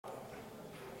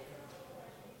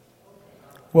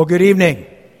Well, good evening,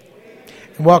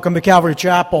 and welcome to Calvary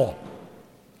Chapel.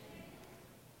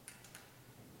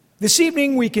 This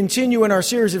evening, we continue in our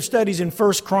series of studies in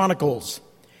 1 Chronicles.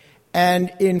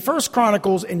 And in 1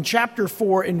 Chronicles, in chapter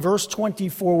 4, in verse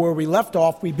 24, where we left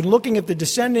off, we've been looking at the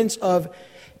descendants of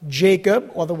Jacob,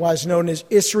 otherwise known as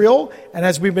Israel. And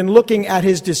as we've been looking at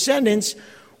his descendants,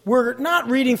 we're not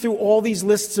reading through all these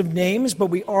lists of names, but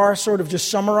we are sort of just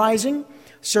summarizing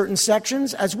certain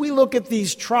sections. As we look at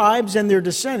these tribes and their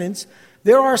descendants,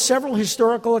 there are several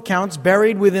historical accounts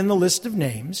buried within the list of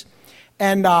names.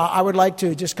 And I would like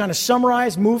to just kind of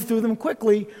summarize, move through them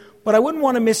quickly, but I wouldn't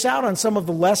want to miss out on some of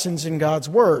the lessons in God's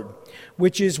Word,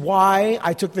 which is why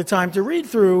I took the time to read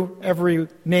through every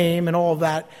name and all of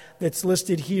that that's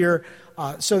listed here.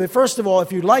 So that first of all,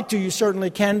 if you'd like to, you certainly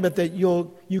can, but that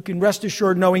you can rest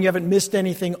assured knowing you haven't missed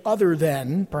anything other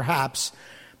than, perhaps,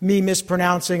 me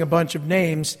mispronouncing a bunch of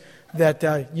names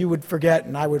that you would forget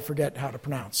and I would forget how to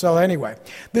pronounce. So anyway,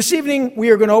 this evening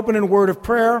we are going to open in a word of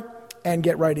prayer and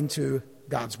get right into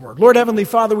God's Word. Lord Heavenly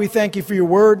Father, we thank you for your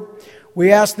Word.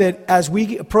 We ask that as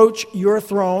we approach your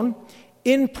throne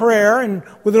in prayer and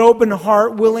with an open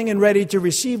heart, willing and ready to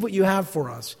receive what you have for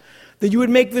us, that you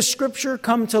would make the Scripture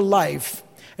come to life,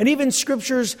 and even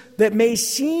Scriptures that may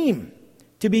seem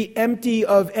to be empty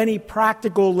of any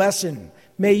practical lesson.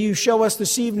 May you show us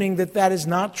this evening that that is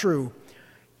not true.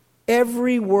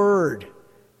 Every word,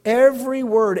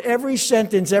 every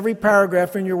sentence, every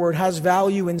paragraph in your word has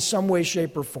value in some way,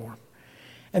 shape, or form.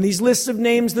 And these lists of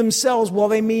names themselves, while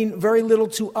they mean very little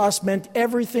to us, meant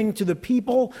everything to the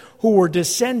people who were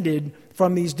descended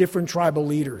from these different tribal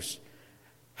leaders.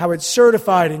 How it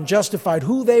certified and justified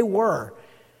who they were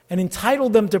and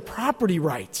entitled them to property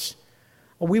rights.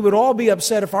 Well, we would all be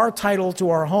upset if our title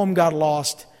to our home got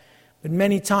lost, but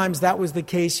many times that was the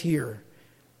case here.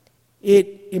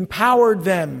 It empowered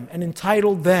them and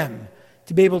entitled them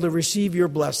to be able to receive your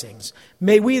blessings.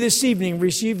 May we this evening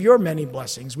receive your many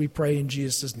blessings, we pray in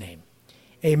Jesus' name.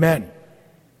 Amen.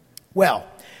 Well,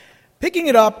 picking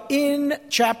it up in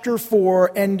chapter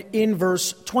 4 and in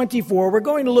verse 24, we're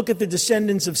going to look at the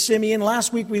descendants of Simeon.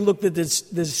 Last week we looked at the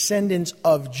descendants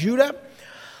of Judah.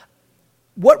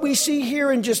 What we see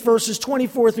here in just verses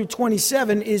 24 through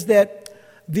 27 is that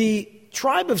the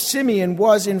tribe of Simeon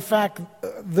was, in fact,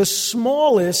 the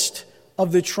smallest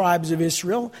of the tribes of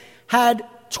Israel, had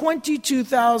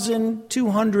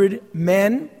 22,200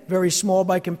 men, very small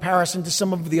by comparison to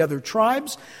some of the other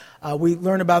tribes. We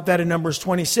learn about that in Numbers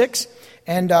 26.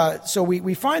 And so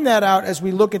we find that out as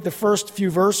we look at the first few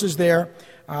verses there.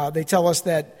 They tell us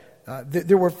that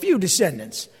there were few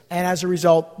descendants, and as a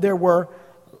result, there were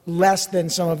less than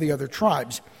some of the other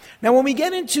tribes. Now, when we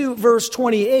get into verse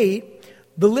 28,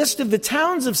 the list of the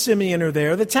towns of Simeon are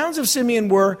there. The towns of Simeon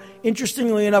were,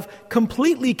 interestingly enough,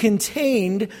 completely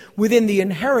contained within the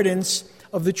inheritance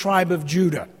of the tribe of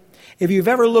Judah. If you've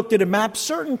ever looked at a map,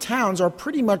 certain towns are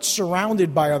pretty much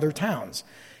surrounded by other towns.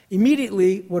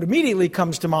 What immediately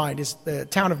comes to mind is the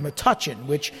town of Metuchen,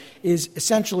 which is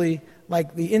essentially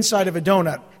like the inside of a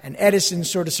donut, and Edison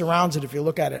sort of surrounds it if you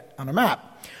look at it on a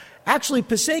map. Actually,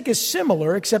 Passaic is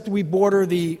similar, except we border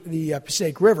the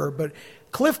Passaic River, but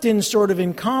Clifton sort of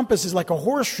encompasses like a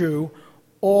horseshoe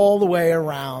all the way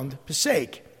around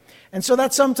Passaic. And so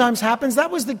that sometimes happens.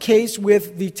 That was the case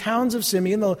with the towns of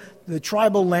Simeon, the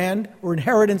tribal land or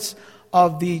inheritance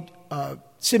of the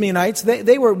Simeonites.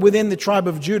 They were within the tribe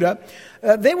of Judah.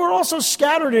 They were also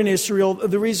scattered in Israel,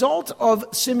 the result of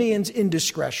Simeon's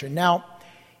indiscretion. Now,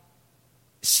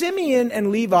 Simeon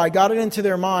and Levi got it into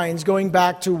their minds going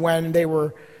back to when they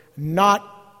were not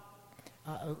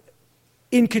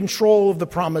in control of the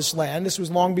promised land. This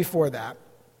was long before that.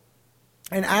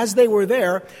 And as they were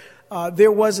there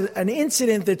was an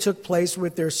incident that took place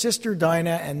with their sister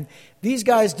Dinah, and these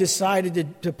guys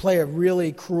decided to play a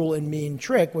really cruel and mean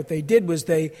trick. What they did was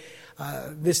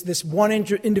this one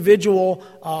individual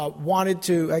wanted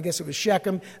to, I guess it was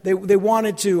Shechem, they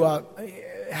wanted to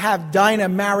have Dinah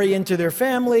marry into their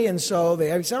family, and so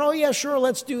they said, oh yeah, sure,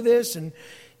 let's do this, and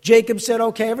Jacob said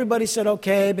okay, everybody said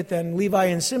okay, but then Levi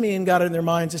and Simeon got it in their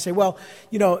minds to say, well,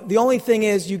 the only thing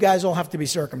is you guys all have to be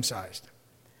circumcised.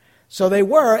 So they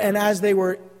were, and as they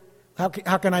were, how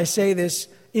can I say this,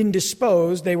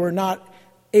 indisposed, they were not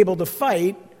able to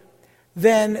fight,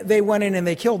 then they went in and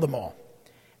they killed them all.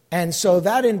 And so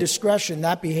that indiscretion,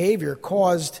 that behavior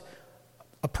caused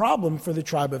a problem for the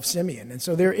tribe of Simeon. And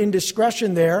so their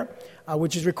indiscretion there,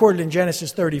 which is recorded in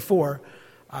Genesis 34,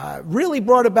 really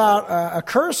brought about a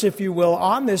curse, if you will,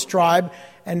 on this tribe.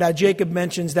 And Jacob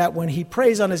mentions that when he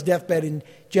prays on his deathbed in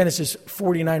Genesis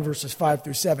 49, verses 5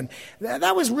 through 7.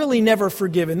 That was really never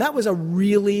forgiven. That was a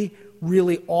really,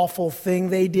 really awful thing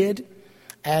they did.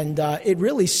 And it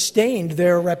really stained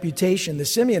their reputation, the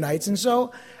Simeonites. And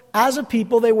so, as a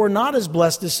people, they were not as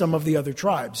blessed as some of the other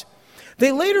tribes.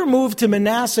 They later moved to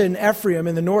Manasseh and Ephraim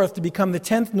in the north to become the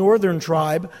 10th northern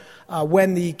tribe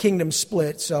when the kingdom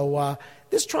split. So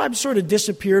this tribe sort of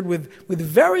disappeared with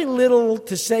very little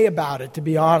to say about it, to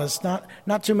be honest.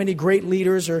 Not too many great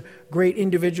leaders or great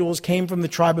individuals came from the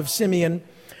tribe of Simeon.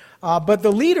 But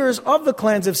the leaders of the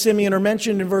clans of Simeon are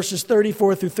mentioned in verses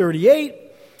 34 through 38.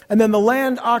 And then the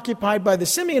land occupied by the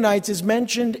Simeonites is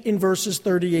mentioned in verses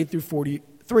 38 through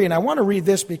 43. And I want to read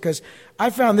this because I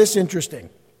found this interesting.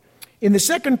 In the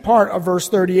second part of verse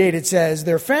 38, it says,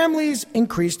 "Their families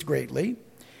increased greatly,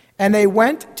 and they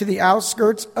went to the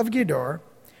outskirts of Gedor,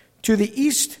 to the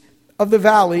east of the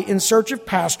valley, in search of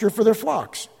pasture for their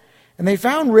flocks. And they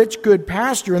found rich, good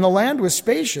pasture, and the land was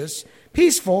spacious,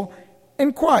 peaceful,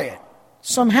 and quiet.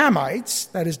 Some Hamites,"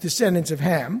 that is, descendants of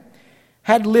Ham,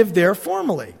 "had lived there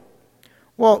formerly.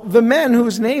 Well, the men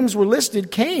whose names were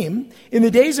listed came in the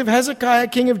days of Hezekiah,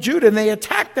 king of Judah, and they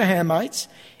attacked the Hamites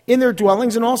in their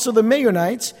dwellings, and also the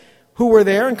Meunites who were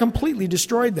there, and completely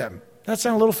destroyed them." That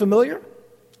sound a little familiar?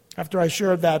 After I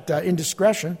shared that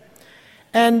indiscretion.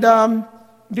 And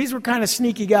these were kind of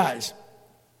sneaky guys.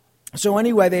 So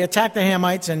anyway, they attacked the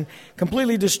Hamites and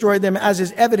completely destroyed them, as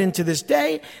is evident to this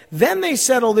day. Then they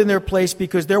settled in their place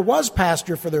because there was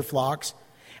pasture for their flocks.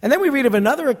 And then we read of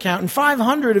another account, and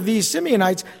 500 of these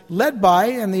Simeonites, led by,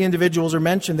 and the individuals are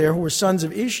mentioned there, who were sons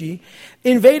of Ishi,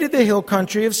 invaded the hill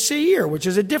country of Seir, which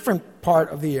is a different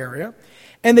part of the area.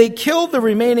 And they killed the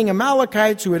remaining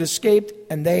Amalekites who had escaped,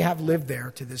 and they have lived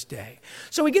there to this day.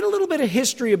 So we get a little bit of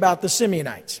history about the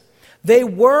Simeonites. They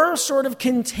were sort of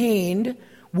contained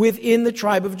within the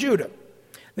tribe of Judah.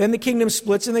 Then the kingdom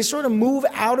splits, and they sort of move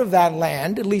out of that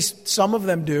land, at least some of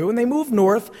them do, and they move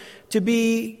north to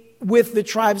be with the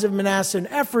tribes of Manasseh and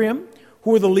Ephraim,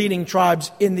 who are the leading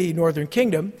tribes in the northern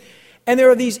kingdom. And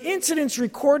there are these incidents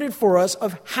recorded for us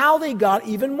of how they got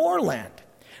even more land.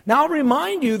 Now, I'll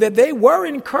remind you that they were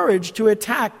encouraged to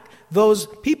attack those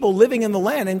people living in the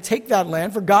land and take that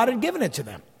land, for God had given it to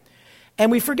them.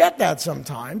 And we forget that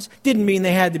sometimes. Didn't mean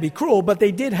they had to be cruel, but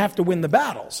they did have to win the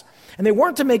battles. And they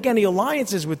weren't to make any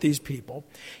alliances with these people.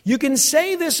 You can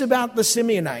say this about the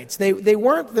Simeonites. They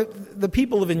weren't the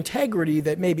people of integrity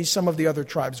that maybe some of the other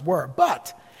tribes were.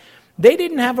 But they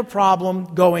didn't have a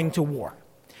problem going to war.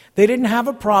 They didn't have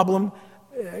a problem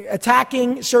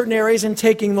attacking certain areas and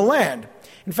taking the land.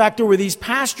 In fact, there were these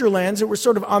pasture lands that were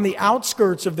sort of on the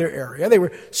outskirts of their area. They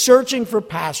were searching for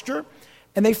pasture,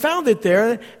 and they found it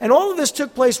there. And all of this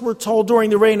took place, we're told, during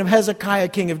the reign of Hezekiah,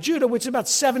 king of Judah, which is about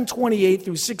 728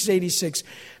 through 686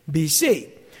 BC.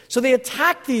 So they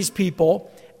attacked these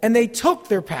people, and they took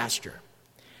their pasture.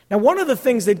 Now, one of the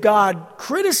things that God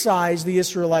criticized the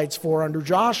Israelites for under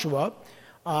Joshua,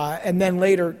 and then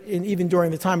later, even during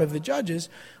the time of the judges,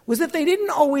 was that they didn't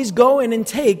always go in and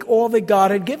take all that God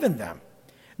had given them.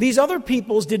 These other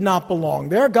peoples did not belong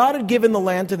there. God had given the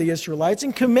land to the Israelites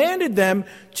and commanded them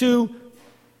to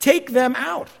take them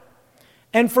out.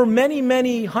 And for many,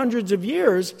 many hundreds of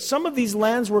years, some of these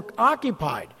lands were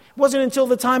occupied. It wasn't until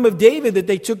the time of David that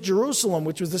they took Jerusalem,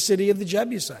 which was the city of the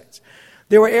Jebusites.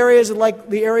 There were areas like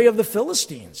the area of the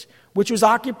Philistines, which was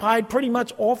occupied pretty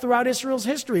much all throughout Israel's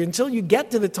history until you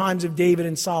get to the times of David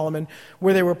and Solomon,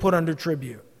 where they were put under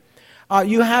tribute.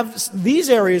 You have these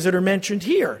areas that are mentioned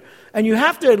here. And you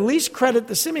have to at least credit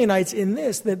the Simeonites in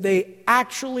this, that they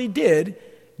actually did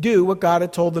do what God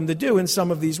had told them to do in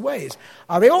some of these ways.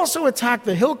 They also attacked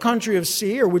the hill country of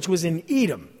Seir, which was in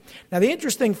Edom. Now, the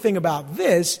interesting thing about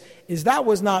this is that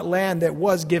was not land that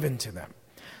was given to them.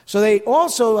 So they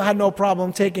also had no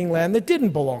problem taking land that didn't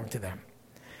belong to them.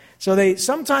 So they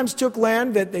sometimes took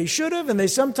land that they should have, and they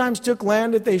sometimes took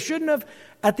land that they shouldn't have.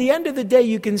 At the end of the day,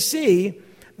 you can see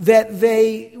that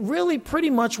they really pretty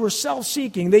much were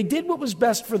self-seeking. They did what was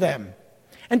best for them.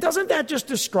 And doesn't that just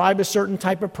describe a certain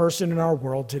type of person in our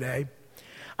world today?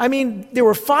 I mean, there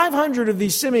were 500 of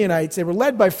these Simeonites. They were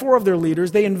led by 4 of their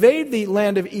leaders. They invade the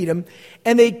land of Edom,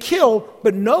 and they kill,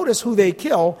 but notice who they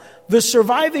kill, the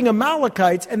surviving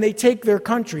Amalekites, and they take their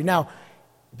country. Now,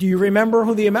 do you remember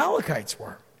who the Amalekites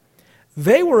were?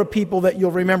 They were a people that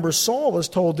you'll remember Saul was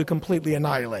told to completely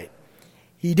annihilate.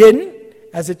 He didn't.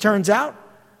 As it turns out,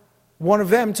 one of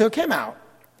them took him out.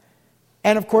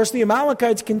 And of course, the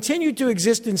Amalekites continued to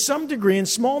exist in some degree in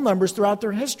small numbers throughout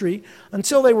their history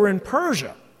until they were in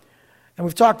Persia. And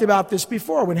we've talked about this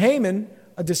before, when Haman,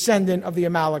 a descendant of the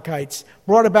Amalekites,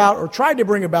 brought about or tried to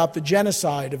bring about the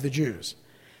genocide of the Jews.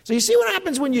 So you see what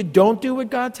happens when you don't do what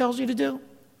God tells you to do?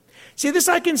 See, this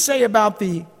I can say about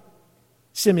the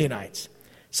Simeonites.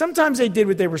 Sometimes they did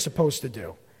what they were supposed to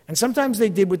do. And sometimes they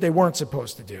did what they weren't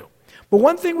supposed to do. But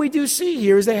one thing we do see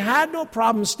here is they had no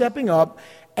problem stepping up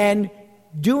and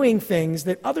doing things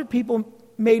that other people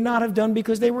may not have done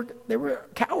because they were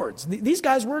cowards. These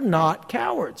guys were not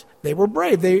cowards. They were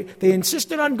brave. They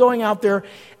insisted on going out there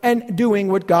and doing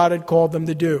what God had called them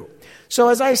to do. So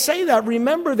as I say that,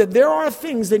 remember that there are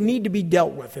things that need to be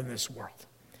dealt with in this world.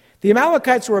 The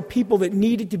Amalekites were a people that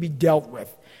needed to be dealt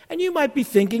with. And you might be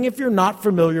thinking, if you're not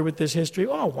familiar with this history,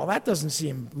 oh, well, that doesn't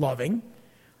seem loving.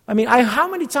 I mean, how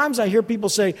many times I hear people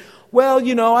say, well,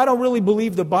 I don't really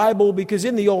believe the Bible because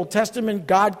in the Old Testament,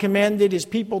 God commanded his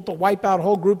people to wipe out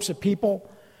whole groups of people.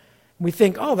 We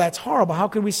think, oh, that's horrible. How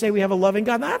can we say we have a loving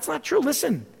God? No, that's not true.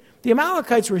 Listen, the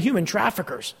Amalekites were human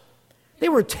traffickers. They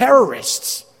were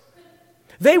terrorists.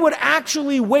 They would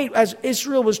actually wait as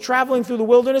Israel was traveling through the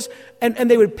wilderness, and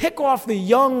they would pick off the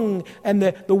young and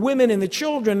the women and the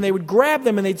children. They would grab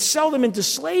them and they'd sell them into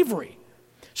slavery.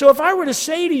 So if I were to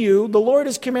say to you, the Lord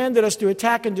has commanded us to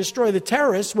attack and destroy the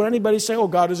terrorists, would anybody say, oh,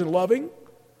 God isn't loving?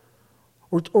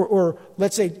 Or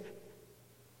let's say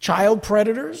child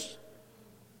predators?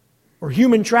 Or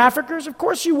human traffickers? Of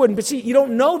course you wouldn't. But see, you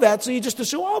don't know that, so you just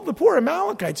assume, oh, the poor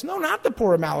Amalekites. No, not the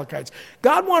poor Amalekites.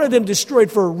 God wanted them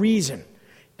destroyed for a reason.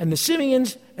 And the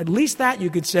Simeons, at least that you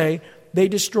could say, they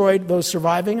destroyed those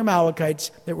surviving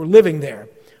Amalekites that were living there.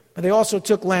 But they also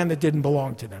took land that didn't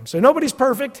belong to them. So nobody's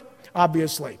perfect,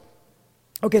 obviously.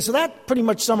 Okay, so that pretty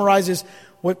much summarizes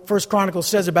what 1 Chronicles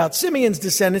says about Simeon's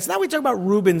descendants. Now we talk about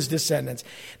Reuben's descendants.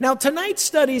 Now tonight's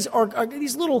studies are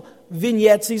these little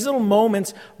vignettes, these little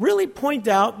moments, really point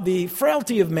out the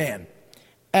frailty of man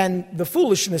and the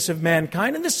foolishness of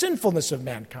mankind and the sinfulness of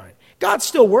mankind. God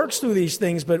still works through these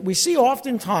things, but we see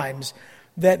oftentimes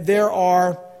that there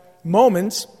are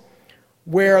moments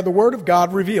where the Word of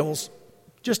God reveals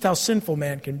just how sinful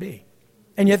man can be.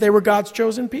 And yet they were God's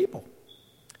chosen people.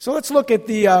 So let's look at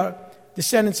the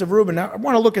descendants of Reuben. Now I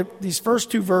want to look at these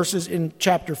first two verses in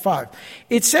chapter 5.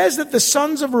 It says that the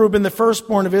sons of Reuben, the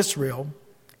firstborn of Israel,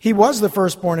 he was the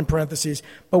firstborn in parentheses,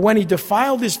 but when he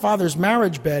defiled his father's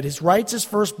marriage bed, his rights as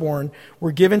firstborn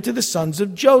were given to the sons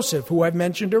of Joseph, who I've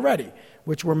mentioned already,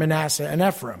 which were Manasseh and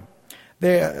Ephraim.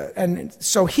 And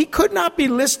so he could not be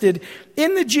listed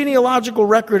in the genealogical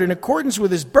record in accordance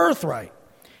with his birthright.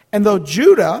 And though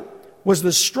Judah was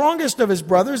the strongest of his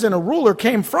brothers and a ruler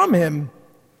came from him,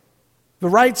 the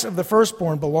rights of the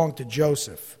firstborn belonged to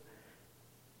Joseph.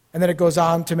 And then it goes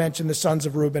on to mention the sons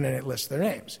of Reuben, and it lists their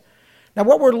names. Now,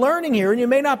 what we're learning here, and you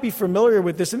may not be familiar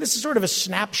with this, and this is sort of a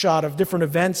snapshot of different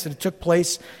events that took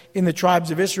place in the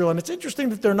tribes of Israel, and it's interesting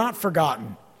that they're not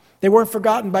forgotten. They weren't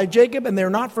forgotten by Jacob, and they're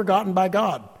not forgotten by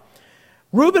God.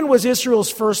 Reuben was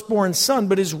Israel's firstborn son,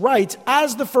 but his rights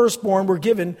as the firstborn were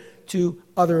given to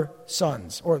other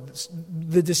sons, or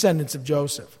the descendants of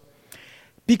Joseph.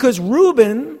 Because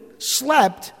Reuben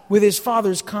slept with his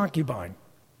father's concubine,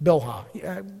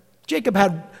 Bilhah. Jacob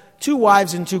had 2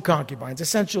 wives and 2 concubines,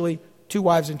 essentially 2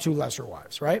 wives and 2 lesser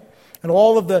wives, right? And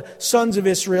all of the sons of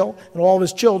Israel and all of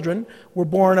his children were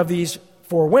born of these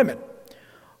 4 women.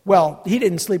 Well, he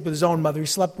didn't sleep with his own mother. He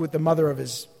slept with the mother of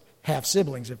his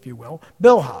half-siblings, if you will,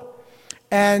 Bilhah.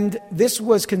 And this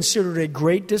was considered a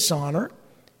great dishonor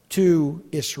to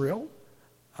Israel,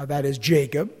 that is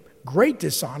Jacob. Great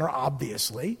dishonor,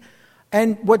 obviously.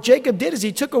 And what Jacob did is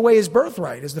he took away his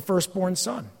birthright as the firstborn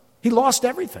son. He lost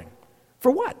everything.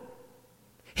 For what?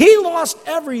 He lost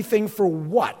everything for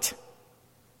what?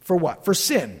 For what? For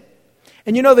sin.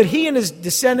 And you know that he and his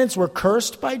descendants were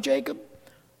cursed by Jacob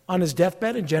on his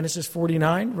deathbed in Genesis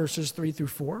 49, verses 3 through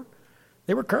 4.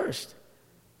 They were cursed.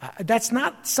 That's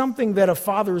not something that a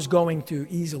father is going to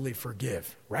easily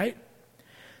forgive, right?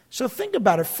 So think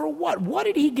about it. For what? What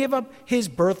did he give up his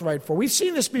birthright for? We've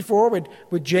seen this before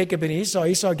with Jacob and Esau.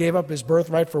 Esau gave up his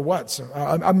birthright for what? So,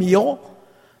 a meal?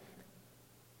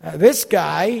 This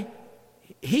guy,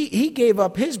 he gave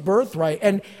up his birthright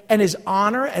and his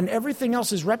honor and everything else,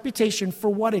 his reputation, for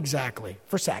what exactly?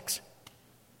 For sex.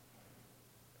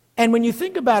 And when you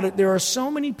think about it, there are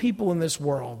so many people in this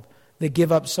world that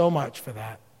give up so much for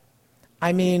that.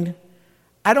 I mean,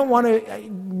 I don't want to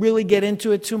really get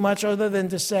into it too much other than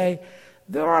to say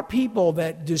there are people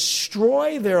that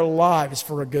destroy their lives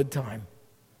for a good time,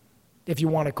 if you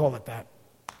want to call it that.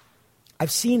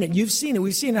 I've seen it. You've seen it.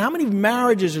 We've seen it. How many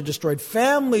marriages are destroyed?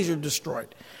 Families are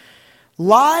destroyed.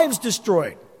 Lives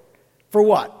destroyed. For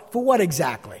what? For what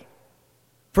exactly?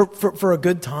 For a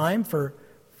good time? For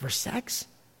sex?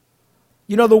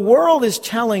 You know, the world is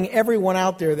telling everyone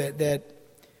out there that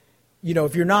you know,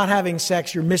 if you're not having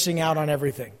sex, you're missing out on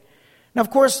everything. Now, of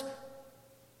course,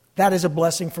 that is a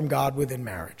blessing from God within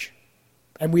marriage.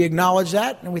 And we acknowledge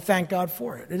that, and we thank God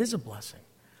for it. It is a blessing.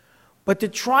 But to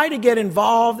try to get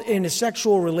involved in a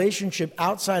sexual relationship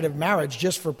outside of marriage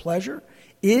just for pleasure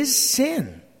is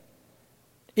sin.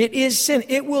 It is sin.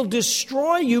 It will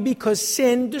destroy you because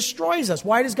sin destroys us.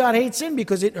 Why does God hate sin?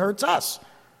 Because it hurts us.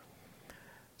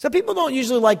 So people don't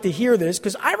usually like to hear this,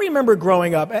 because I remember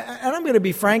growing up, and I'm going to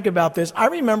be frank about this, I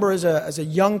remember as a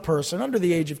young person, under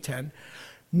the age of 10,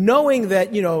 knowing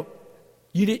that,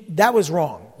 that was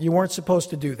wrong. You weren't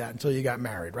supposed to do that until you got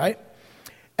married, right?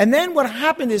 And then what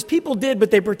happened is people did, but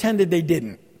they pretended they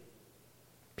didn't.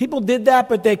 People did that,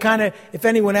 but they kind of, if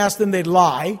anyone asked them, they'd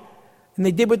lie, and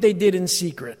they did what they did in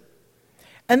secret.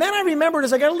 And then I remembered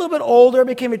as I got a little bit older,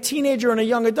 became a teenager and a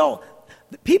young adult,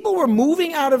 people were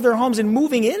moving out of their homes and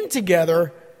moving in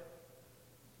together,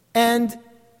 and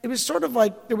it was sort of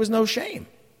like there was no shame.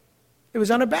 It was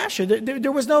unabashed.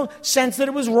 There was no sense that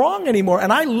it was wrong anymore.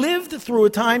 And I lived through a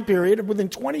time period within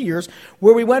 20 years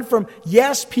where we went from,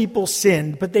 yes, people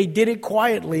sinned, but they did it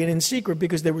quietly and in secret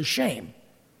because there was shame,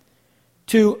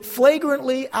 to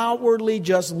flagrantly, outwardly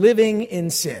just living in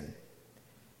sin.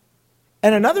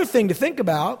 And another thing to think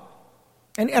about,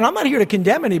 and I'm not here to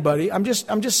condemn anybody. I'm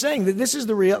just saying that this is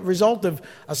the result of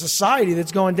a society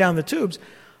that's going down the tubes.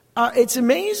 It's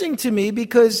amazing to me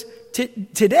because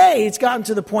today it's gotten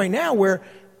to the point now where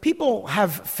people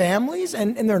have families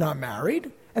and they're not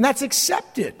married, and that's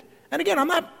accepted. And again, I'm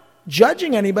not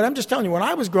judging anybody. I'm just telling you, when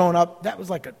I was growing up, that was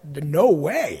like no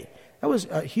way. That was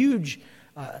a huge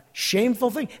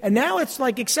shameful thing. And now it's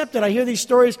like accepted. I hear these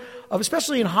stories of,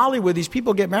 especially in Hollywood, these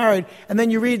people get married, and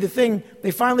then you read the thing,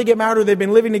 they finally get married, or they've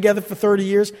been living together for 30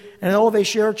 years, and they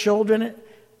share children.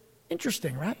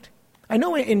 Interesting, right? I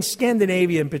know in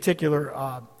Scandinavia in particular,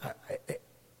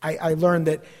 I learned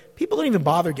that people don't even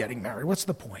bother getting married. What's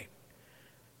the point?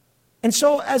 And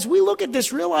so as we look at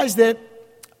this, realize that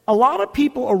a lot of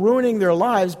people are ruining their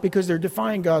lives because they're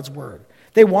defying God's word.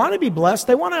 They want to be blessed.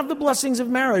 They want to have the blessings of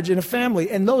marriage and a family,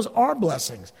 and those are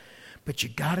blessings. But you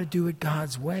got to do it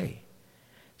God's way.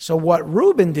 So what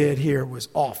Reuben did here was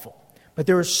awful. But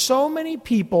there are so many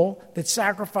people that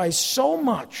sacrifice so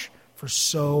much for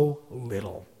so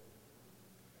little.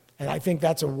 And I think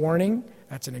that's a warning.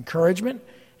 That's an encouragement.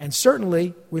 And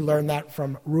certainly we learn that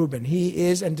from Reuben. He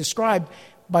is, and described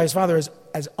by his father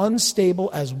as unstable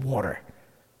as water.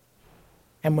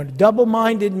 And when a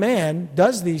double-minded man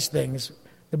does these things,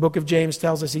 the book of James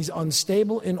tells us he's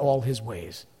unstable in all his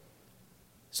ways.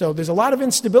 So there's a lot of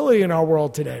instability in our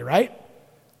world today, right?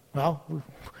 Well,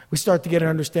 we start to get an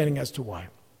understanding as to why.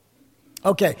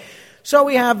 Okay, so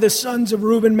we have the sons of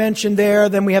Reuben mentioned there.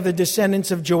 Then we have the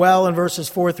descendants of Joel in verses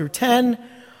 4 through 10.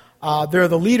 There are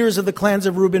the leaders of the clans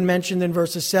of Reuben mentioned in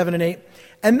verses 7 and 8.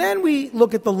 And then we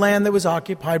look at the land that was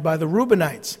occupied by the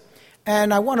Reubenites.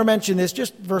 And I want to mention this,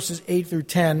 just verses 8 through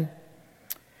 10.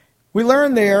 We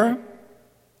learn there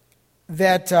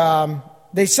that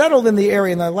they settled in the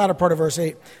area, in the latter part of verse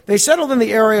 8, they settled in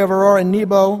the area of Aurora and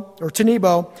Nebo, or to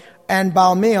Nebo, and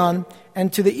Baal-meon,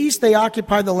 and to the east they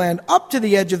occupied the land up to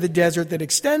the edge of the desert that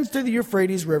extends to the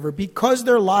Euphrates River, because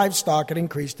their livestock had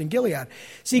increased in Gilead.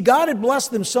 See, God had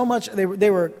blessed them so much, they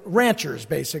were ranchers,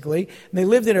 basically, and they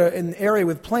lived in an area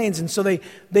with plains, and so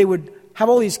they would have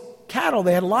all these cattle,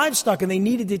 they had livestock, and they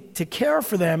needed to care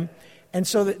for them, and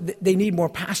so they need more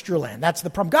pasture land. That's the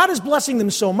problem. God is blessing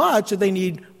them so much that they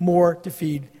need more to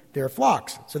feed their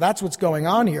flocks. So that's what's going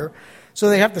on here. So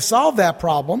they have to solve that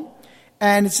problem.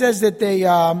 And it says that they,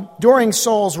 during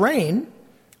Saul's reign,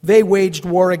 they waged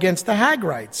war against the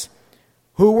Hagrites,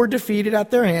 who were defeated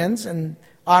at their hands, and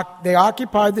they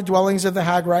occupied the dwellings of the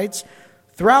Hagrites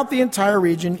throughout the entire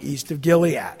region east of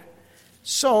Gilead.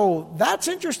 So that's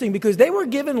interesting, because they were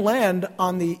given land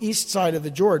on the east side of the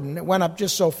Jordan. It went up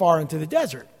just so far into the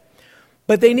desert.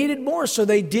 But they needed more, so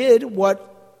they did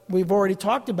what we've already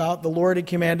talked about the Lord had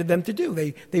commanded them to do.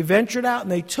 They ventured out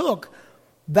and they took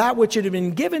that which had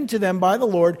been given to them by the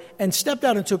Lord and stepped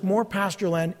out and took more pasture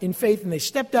land in faith. And they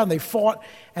stepped out and they fought,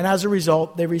 and as a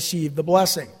result, they received the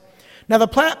blessing. Now,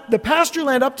 the pasture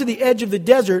land up to the edge of the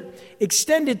desert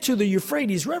extended to the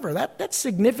Euphrates River. That's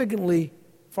significantly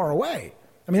far away.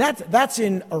 I mean, that's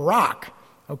in Iraq,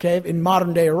 okay, in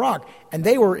modern-day Iraq. And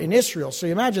they were in Israel. So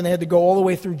you imagine they had to go all the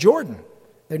way through Jordan,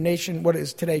 their nation, what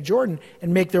is today Jordan,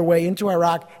 and make their way into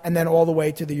Iraq and then all the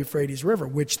way to the Euphrates River,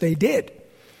 which they did.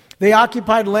 They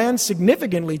occupied land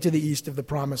significantly to the east of the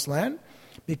Promised Land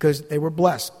because they were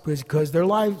blessed, because their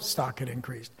livestock had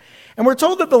increased. And we're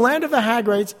told that the land of the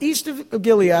Hagrites east of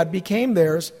Gilead became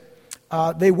theirs.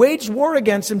 They waged war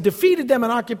against them, defeated them,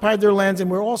 and occupied their lands. And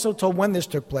we're also told when this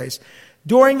took place.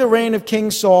 During the reign of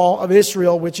King Saul of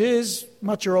Israel, which is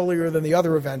much earlier than the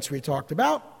other events we talked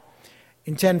about.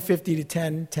 in 1050 to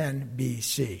 1010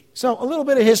 BC. So a little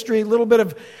bit of history, a little bit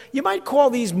of, you might call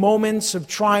these moments of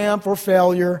triumph or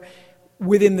failure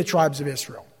within the tribes of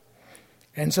Israel.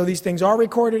 And so these things are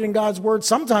recorded in God's word.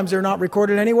 Sometimes they're not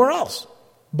recorded anywhere else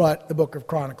but the book of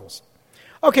Chronicles.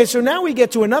 Okay, so now we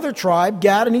get to another tribe,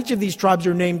 Gad, and each of these tribes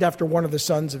are named after one of the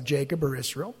sons of Jacob or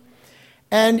Israel.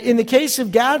 And in the case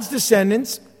of Gad's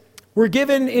descendants, we're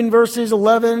given in verses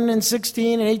 11 and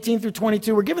 16 and 18 through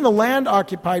 22, we're given the land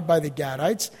occupied by the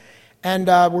Gadites, and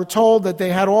we're told that they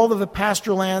had all of the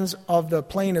pasture lands of the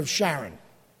plain of Sharon,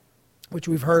 which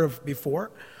we've heard of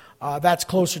before. That's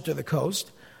closer to the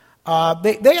coast.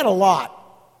 They had a lot.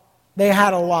 They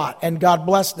had a lot, and God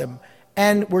blessed them.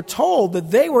 And we're told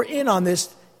that they were in on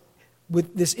this,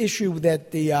 with this issue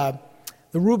that the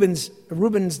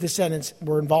Reuben's descendants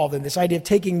were involved in, this idea of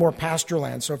taking more pasture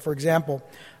land. So, for example,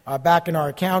 back in our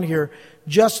account here,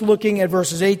 just looking at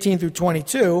verses 18 through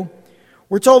 22,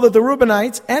 we're told that the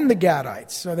Reubenites and the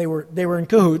Gadites, so they were in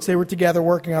cahoots, they were together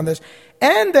working on this,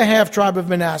 and the half-tribe of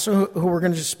Manasseh, who we're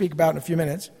going to just speak about in a few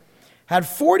minutes, had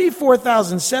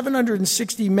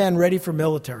 44,760 men ready for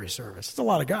military service. It's a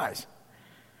lot of guys.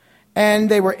 And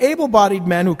they were able-bodied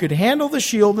men who could handle the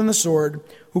shield and the sword,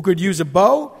 who could use a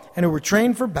bow, and who were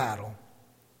trained for battle.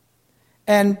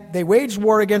 And they waged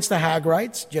war against the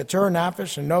Hagrites, Jetur,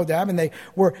 Naphish, and Nodab, and they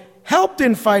were helped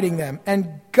in fighting them.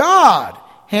 And God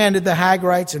handed the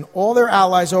Hagrites and all their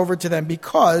allies over to them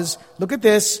because, look at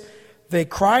this, they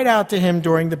cried out to him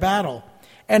during the battle.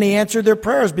 And he answered their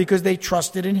prayers because they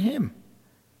trusted in him.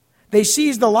 They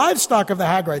seized the livestock of the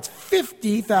Hagrites,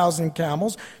 50,000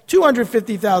 camels,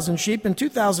 250,000 sheep, and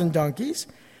 2,000 donkeys.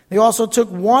 They also took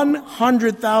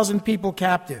 100,000 people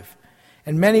captive,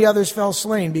 and many others fell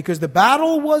slain because the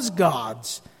battle was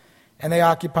God's, and they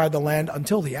occupied the land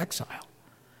until the exile.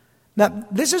 Now,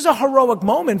 this is a heroic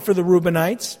moment for the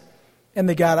Reubenites and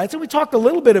the Gadites, and we talked a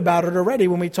little bit about it already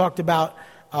when we talked about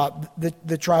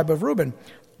the tribe of Reuben.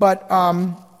 But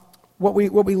what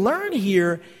we learn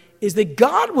here is that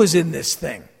God was in this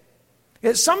thing.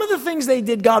 Some of the things they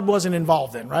did, God wasn't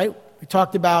involved in, right? We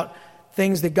talked about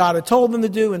things that God had told them to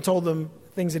do and told them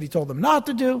things that he told them not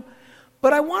to do.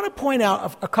 But I want to point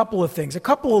out a couple of things, a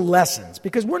couple of lessons,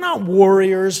 because we're not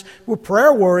warriors, we're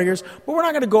prayer warriors, but we're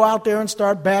not going to go out there and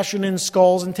start bashing in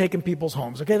skulls and taking people's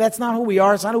homes, okay? That's not who we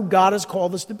are. It's not who God has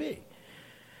called us to be.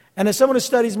 And as someone who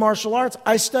studies martial arts,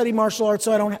 I study martial arts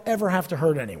so I don't ever have to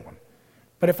hurt anyone.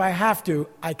 But if I have to,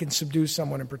 I can subdue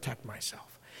someone and protect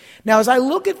myself. Now, as I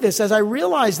look at this, as I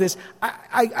realize this,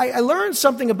 I learned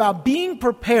something about being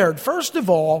prepared. First of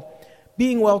all,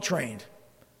 being well-trained.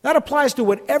 That applies to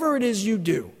whatever it is you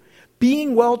do.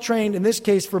 Being well-trained, in this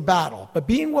case, for battle. But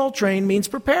being well-trained means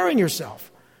preparing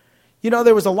yourself. You know,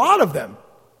 there was a lot of them,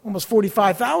 almost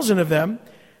 45,000 of them,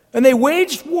 and they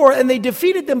waged war and they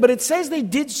defeated them, but it says they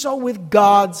did so with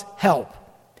God's help.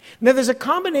 Now, there's a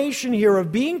combination here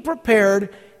of being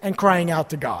prepared and crying out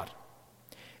to God.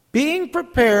 Being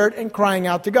prepared and crying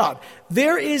out to God.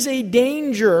 There is a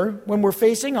danger when we're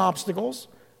facing obstacles,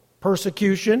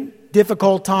 persecution,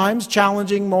 difficult times,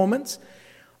 challenging moments,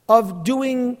 of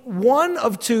doing one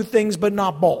of two things but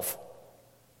not both.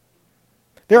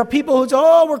 There are people who say,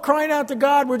 oh, we're crying out to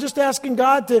God, we're just asking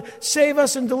God to save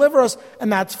us and deliver us,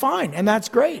 and that's fine, and that's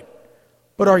great.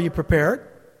 But are you prepared?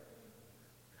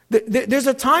 There's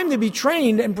a time to be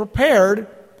trained and prepared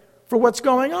for what's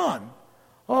going on.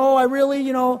 Oh, I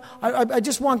really, I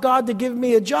just want God to give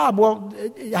me a job. Well,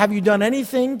 have you done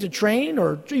anything to train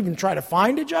or to even try to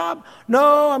find a job?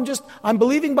 No, I'm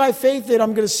believing by faith that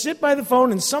I'm going to sit by the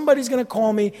phone and somebody's going to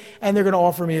call me and they're going to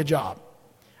offer me a job.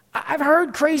 I've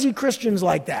heard crazy Christians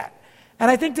like that.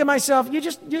 And I think to myself,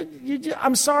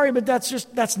 I'm sorry, but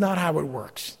that's not how it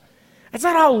works. That's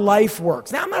not how life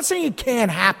works. Now, I'm not saying it can't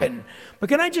happen, but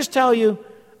can I just tell you,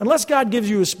 unless God gives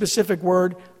you a specific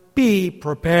word, be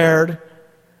prepared.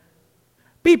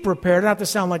 Be prepared, not to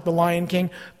sound like the Lion King.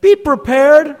 Be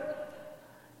prepared.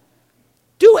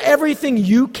 Do everything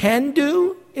you can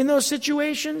do in those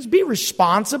situations. Be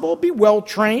responsible, be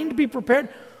well-trained, be prepared.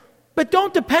 But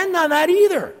don't depend on that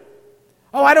either.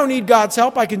 Oh, I don't need God's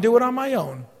help, I can do it on my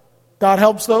own. God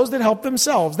helps those that help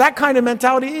themselves. That kind of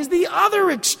mentality is the other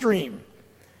extreme.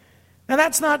 Now,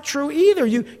 that's not true either.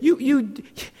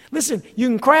 Listen, you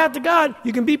can cry out to God,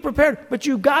 you can be prepared, but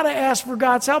you've got to ask for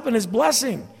God's help and his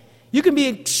blessing. You can be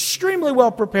extremely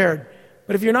well prepared,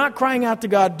 but if you're not crying out to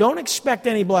God, don't expect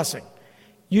any blessing.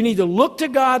 You need to look to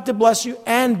God to bless you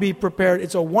and be prepared.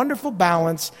 It's a wonderful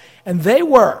balance, and they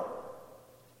were.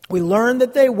 We learned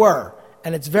that they were,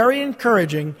 and it's very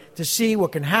encouraging to see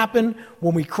what can happen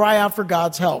when we cry out for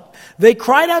God's help. They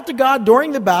cried out to God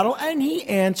during the battle, and he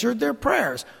answered their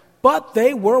prayers. but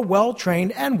they were well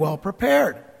trained and well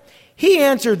prepared. He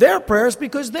answered their prayers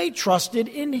because they trusted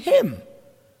in him.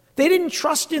 They didn't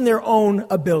trust in their own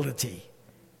ability.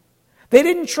 They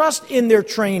didn't trust in their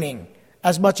training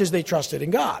as much as they trusted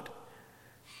in God.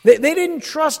 They didn't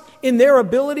trust in their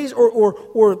abilities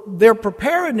or their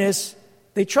preparedness.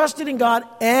 They trusted in God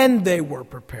and they were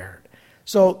prepared.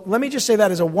 So let me just say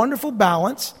that is a wonderful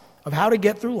balance of how to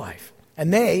get through life.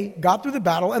 And they got through the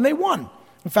battle and they won.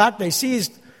 In fact, they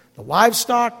seized the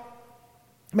livestock,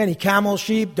 many camels,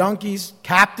 sheep, donkeys,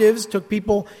 captives, took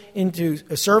people into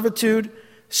servitude,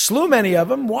 slew many of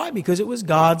them. Why? Because it was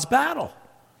God's battle.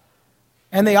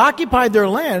 And they occupied their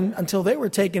land until they were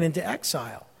taken into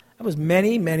exile. That was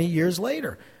many, many years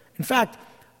later. In fact,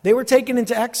 they were taken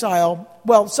into exile.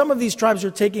 Well, some of these tribes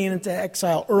were taken into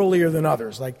exile earlier than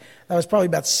others. Like that was probably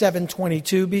about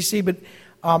 722 BC. But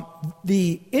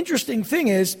the interesting thing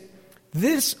is,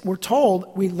 this we're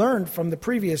told, we learned from the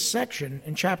previous section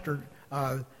in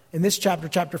this chapter,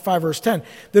 chapter 5, verse 10,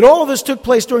 that all of this took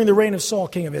place during the reign of Saul,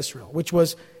 king of Israel, which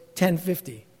was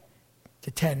 1050 to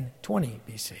 1020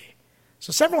 BC.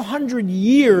 So several hundred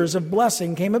years of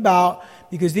blessing came about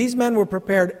because these men were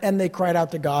prepared and they cried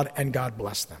out to God and God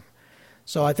blessed them.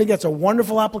 So I think that's a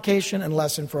wonderful application and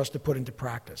lesson for us to put into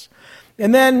practice.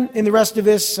 And then in the rest of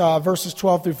this, verses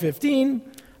 12 through 15,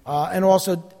 and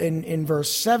also in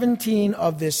verse 17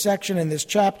 of this section in this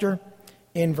chapter,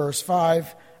 in verse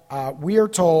 5, we are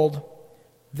told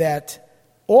that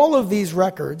all of these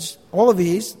records,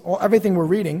 everything we're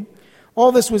reading,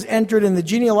 all this was entered in the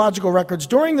genealogical records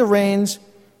during the reigns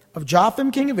of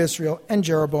Jotham, king of Israel, and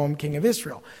Jeroboam, king of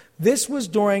Israel. This was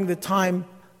during the time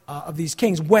of these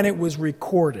kings when it was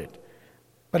recorded.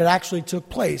 But it actually took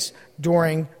place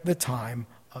during the time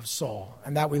of Saul.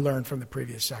 And that we learned from the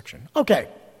previous section. Okay.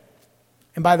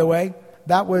 And by the way,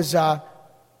 that was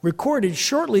recorded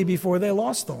shortly before they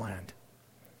lost the land.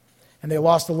 And they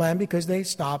lost the land because they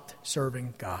stopped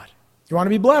serving God. You want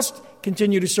to be blessed?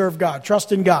 Continue to serve God.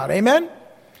 Trust in God. Amen?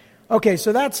 Okay,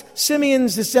 so that's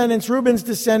Simeon's descendants, Reuben's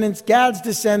descendants, Gad's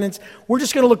descendants. We're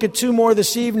just going to look at two more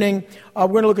this evening. We're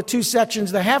going to look at two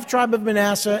sections, the half-tribe of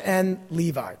Manasseh and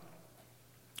Levi.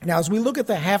 Now, as we look at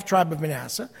the half-tribe of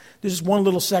Manasseh, there's just one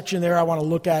little section there I want to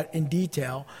look at in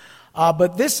detail.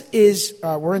 But this is,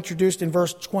 we're introduced in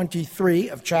verse 23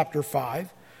 of chapter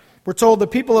 5. We're told the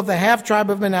people of the half-tribe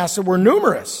of Manasseh were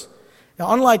numerous.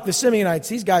 Now, unlike the Simeonites,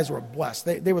 these guys were blessed.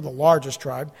 They were the largest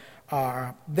tribe.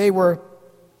 They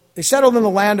settled in the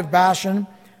land of Bashan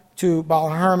to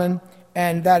Baal-Hermon,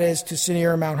 and that is to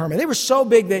Sinir and Mount Hermon. They were so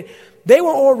big, they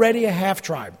were already a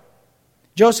half-tribe.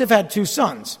 Joseph had two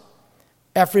sons,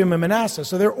 Ephraim and Manasseh.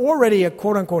 So they're already a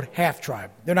quote-unquote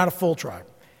half-tribe. They're not a full tribe,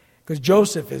 because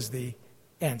Joseph is the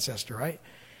ancestor, right?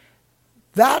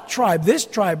 This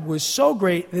tribe was so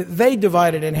great that they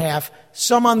divided in half,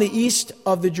 some on the east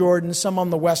of the Jordan, some on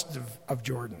the west of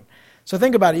Jordan. So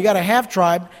think about it. You got a half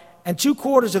tribe, and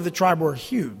 2/4 of the tribe were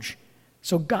huge.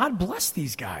 So God blessed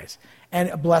these guys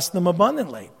and blessed them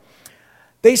abundantly.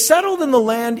 They settled in the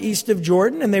land east of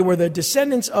Jordan, and they were the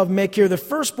descendants of Machir, the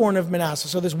firstborn of Manasseh.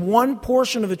 So there's one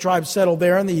portion of the tribe settled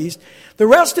there in the east. The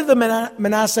rest of the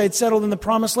Manassites settled in the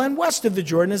promised land west of the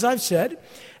Jordan, as I've said.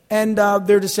 And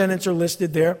their descendants are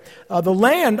listed there. The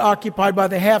land occupied by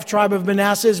the half-tribe of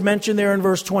Manasseh is mentioned there in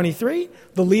verse 23.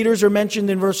 The leaders are mentioned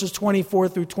in verses 24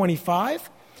 through 25.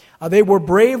 They were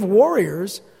brave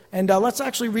warriors. And let's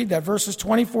actually read that, verses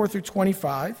 24 through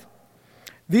 25.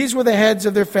 These were the heads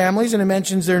of their families, and it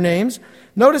mentions their names.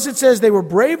 Notice it says they were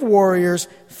brave warriors,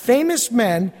 famous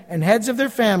men, and heads of their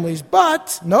families.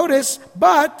 But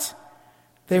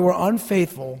they were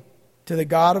unfaithful to the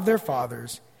God of their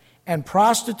fathers, and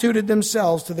prostituted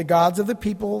themselves to the gods of the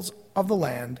peoples of the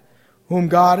land, whom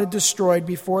God had destroyed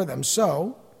before them.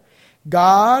 So,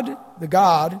 God, the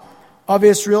God of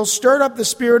Israel, stirred up the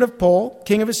spirit of Pul,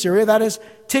 king of Assyria, that is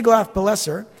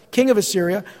Tiglath-Pileser, king of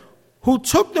Assyria, who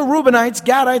took the Reubenites,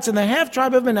 Gadites, and the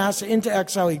half-tribe of Manasseh into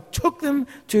exile. He took them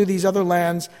to these other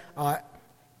lands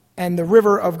and the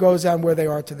river of Gozan, where they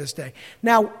are to this day.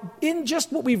 Now, in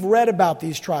just what we've read about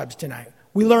these tribes tonight,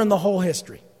 we learn the whole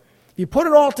history. You put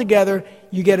it all together,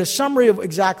 you get a summary of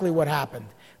exactly what happened.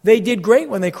 They did great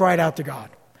when they cried out to God.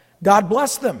 God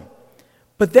blessed them.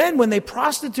 But then when they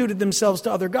prostituted themselves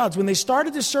to other gods, when they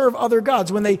started to serve other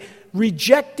gods, when they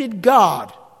rejected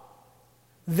God,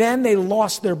 then they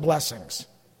lost their blessings.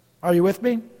 Are you with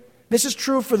me? This is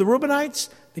true for the Reubenites,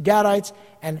 the Gadites,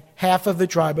 and half of the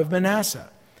tribe of Manasseh.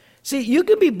 See, you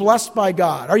can be blessed by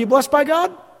God. Are you blessed by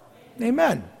God?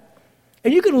 Amen.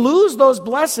 And you can lose those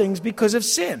blessings because of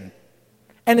sin,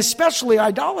 and especially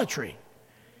idolatry.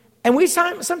 And we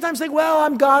sometimes think, well,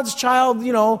 I'm God's child,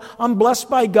 I'm blessed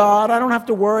by God, I don't have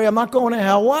to worry, I'm not going to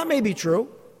hell. Well, that may be true.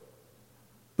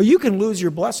 But you can lose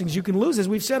your blessings. You can lose, as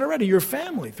we've said already, your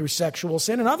family through sexual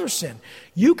sin and other sin.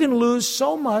 You can lose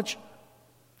so much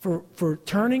for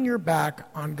turning your back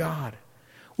on God.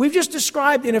 We've just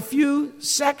described in a few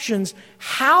sections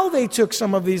how they took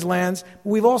some of these lands, but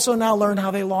we've also now learned how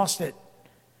they lost it.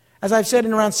 As I've said,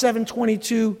 in around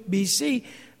 722 BC,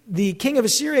 the king of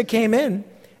Assyria came in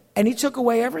and he took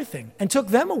away everything and took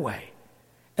them away.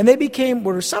 And they became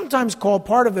what are sometimes called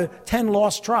part of the 10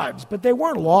 lost tribes, but they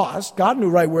weren't lost. God knew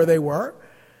right where they were.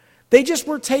 They just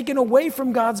were taken away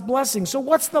from God's blessing. So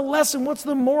what's the lesson? What's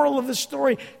the moral of the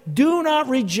story? Do not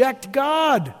reject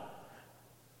God.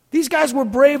 These guys were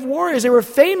brave warriors. They were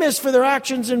famous for their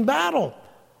actions in battle,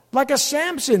 like a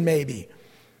Samson maybe.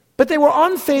 But they were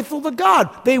unfaithful to God.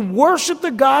 They worshiped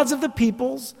the gods of the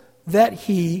peoples that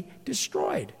he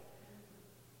destroyed.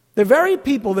 The very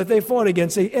people that they fought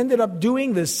against, they ended up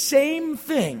doing the same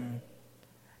thing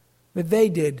that they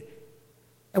did.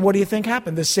 And what do you think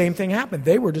happened? The same thing happened.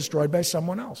 They were destroyed by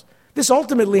someone else. This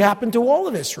ultimately happened to all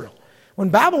of Israel. When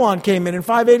Babylon came in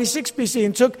 586 BC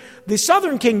and took the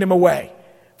southern kingdom away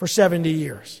for 70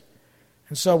 years.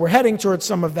 And so we're heading towards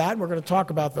some of that. We're going to talk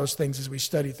about those things as we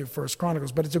study through 1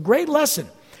 Chronicles. But it's a great lesson.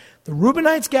 The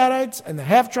Reubenites, Gadites, and the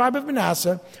half-tribe of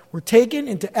Manasseh were taken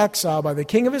into exile by the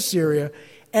king of Assyria,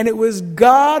 and it was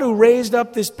God who raised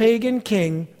up this pagan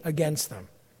king against them.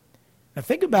 Now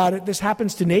think about it. This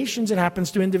happens to nations. It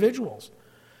happens to individuals.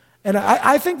 And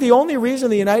I think the only reason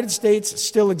the United States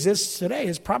still exists today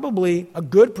is probably a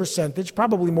good percentage,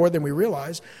 probably more than we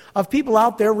realize, of people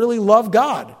out there really love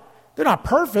God. They're not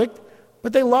perfect,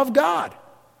 but they love God.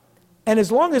 And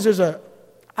as long as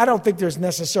I don't think there's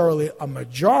necessarily a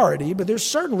majority, but there's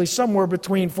certainly somewhere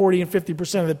between 40 and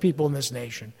 50% of the people in this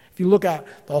nation, if you look at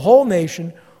the whole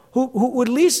nation, who would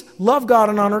at least love God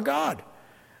and honor God.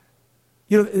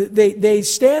 They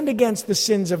stand against the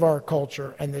sins of our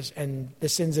culture and the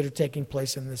sins that are taking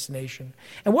place in this nation.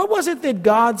 And what was it that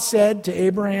God said to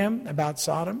Abraham about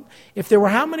Sodom? If there were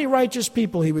how many righteous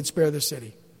people, he would spare the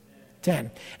city? 10.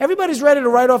 Everybody's ready to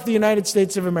write off the United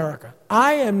States of America.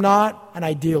 I am not an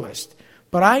idealist,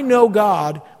 but I know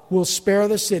God will spare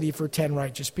the city for 10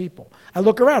 righteous people. I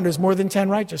look around, there's more than 10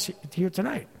 righteous here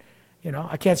tonight.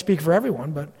 I can't speak for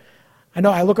everyone, but I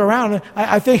know I look around.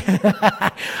 I think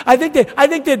I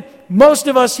think that most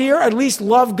of us here at least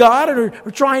love God and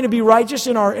are trying to be righteous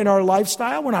in our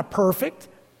lifestyle. We're not perfect.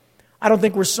 I don't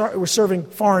think we're serving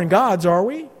foreign gods, are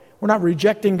we? We're not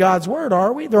rejecting God's word,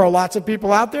 are we? There are lots of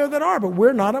people out there that are, but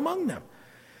we're not among them.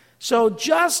 So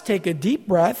just take a deep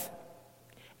breath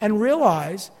and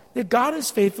realize that God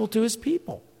is faithful to his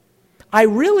people. I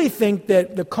really think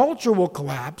that the culture will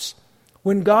collapse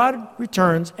when God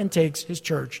returns and takes his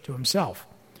church to himself.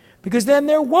 Because then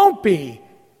there won't be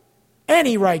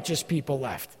any righteous people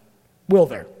left, will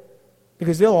there?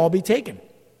 Because they'll all be taken.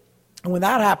 And when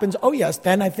that happens, oh yes,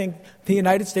 then I think the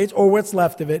United States, or what's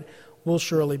left of it, will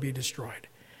surely be destroyed.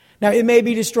 Now, it may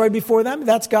be destroyed before them.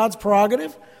 That's God's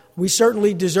prerogative. We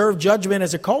certainly deserve judgment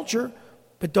as a culture,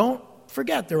 but don't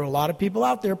forget there are a lot of people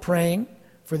out there praying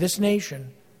for this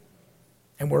nation,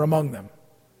 and we're among them.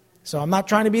 So I'm not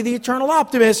trying to be the eternal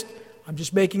optimist. I'm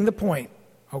just making the point,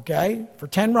 okay? For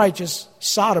 10 righteous,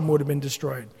 Sodom would have been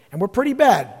destroyed. And we're pretty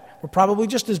bad. We're probably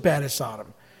just as bad as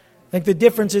Sodom. I think the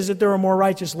difference is that there are more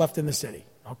righteous left in the city,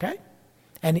 okay?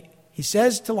 And he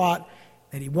says to Lot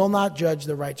that he will not judge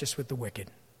the righteous with the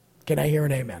wicked. Can I hear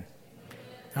an amen?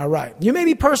 All right. You may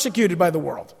be persecuted by the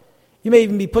world. You may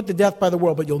even be put to death by the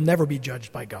world, but you'll never be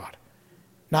judged by God.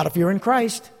 Not if you're in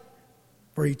Christ.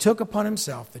 For he took upon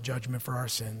himself the judgment for our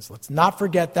sins. Let's not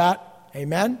forget that.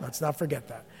 Amen? Let's not forget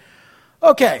that.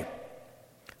 Okay.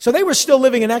 So they were still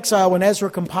living in exile when Ezra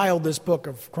compiled this book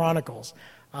of Chronicles.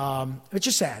 It's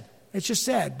just sad. It's just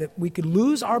sad that we could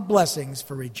lose our blessings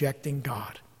for rejecting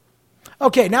God.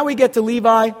 Okay, now we get to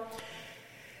Levi.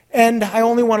 And I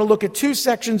only want to look at 2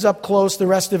 sections up close. The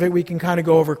rest of it we can kind of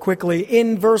go over quickly.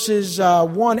 In verses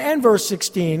 1 and verse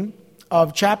 16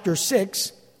 of chapter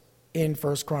 6, in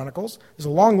 1 Chronicles. There's a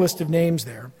long list of names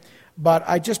there, but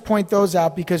I just point those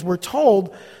out because we're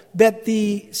told that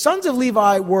the sons of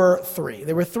Levi were 3.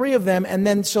 There were 3 of them, and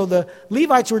then so the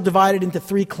Levites were divided into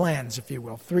 3 clans, if you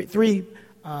will, three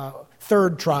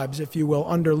third tribes, if you will,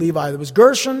 under Levi. There was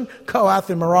Gershon, Kohath,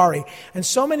 and Merari. And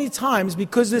so many times,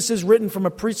 because this is written from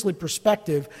a priestly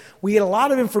perspective, we get a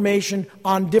lot of information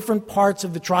on different parts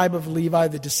of the tribe of Levi,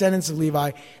 the descendants of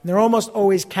Levi, and they're almost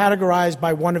always categorized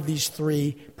by one of these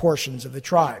 3 portions of the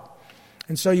tribe.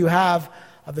 And so you have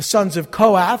The sons of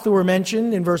Kohath, who were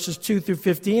mentioned in verses 2 through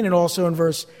 15 and also in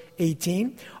verse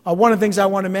 18. One of the things I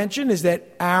want to mention is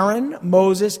that Aaron,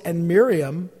 Moses, and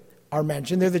Miriam are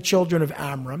mentioned. They're the children of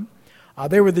Amram.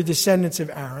 They were the descendants of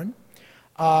Aaron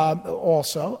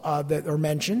also that are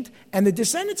mentioned. And the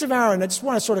descendants of Aaron, I just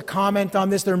want to sort of comment on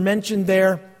this. They're mentioned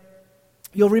there.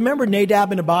 You'll remember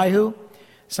Nadab and Abihu.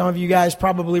 Some of you guys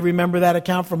probably remember that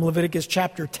account from Leviticus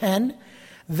chapter 10.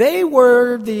 They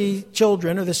were the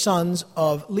children or the sons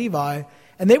of Levi,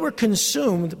 and they were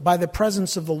consumed by the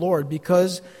presence of the Lord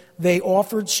because they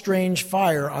offered strange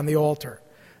fire on the altar.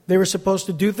 They were supposed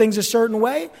to do things a certain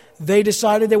way. They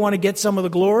decided they want to get some of the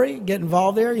glory, get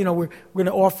involved there. We're going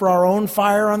to offer our own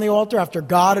fire on the altar after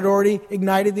God had already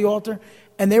ignited the altar.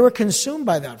 And they were consumed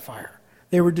by that fire.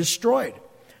 They were destroyed.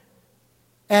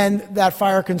 And that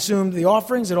fire consumed the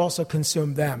offerings. It also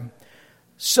consumed them.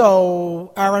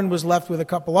 So Aaron was left with a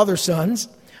couple other sons,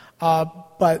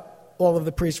 but all of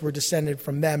the priests were descended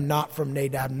from them, not from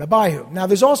Nadab and Abihu. Now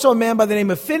there's also a man by the name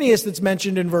of Phinehas that's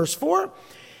mentioned in verse 4.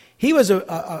 He was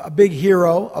a big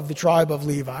hero of the tribe of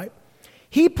Levi.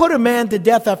 He put a man to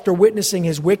death after witnessing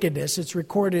his wickedness. It's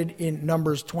recorded in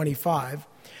Numbers 25.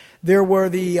 There were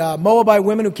the Moabite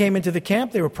women who came into the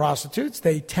camp. They were prostitutes.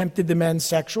 They tempted the men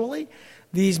sexually.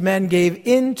 These men gave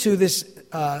in to this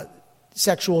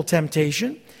sexual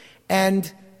temptation.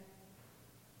 And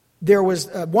there was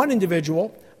one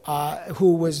individual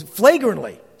who was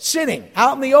flagrantly sinning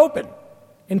out in the open,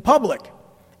 in public.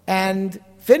 And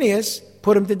Phinehas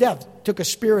put him to death, took a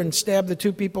spear and stabbed the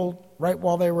two people right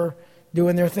while they were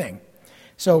doing their thing.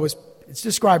 So it's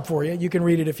described for you. You can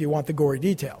read it if you want the gory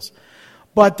details.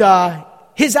 But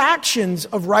his actions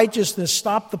of righteousness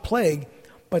stopped the plague,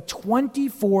 but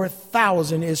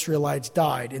 24,000 Israelites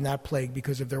died in that plague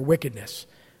because of their wickedness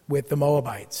with the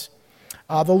Moabites.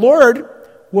 The Lord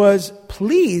was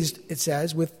pleased, it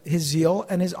says, with his zeal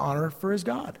and his honor for his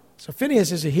God. So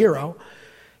Phinehas is a hero.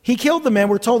 He killed the man.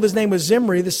 We're told his name was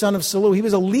Zimri, the son of Salu. He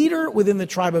was a leader within the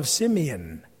tribe of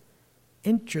Simeon.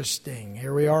 Interesting.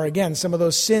 Here we are again. Some of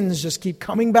those sins just keep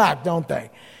coming back, don't they?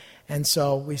 And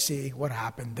so we see what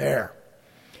happened there.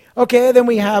 Okay, then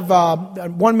we have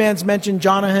one man's mentioned,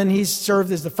 Jonathan. He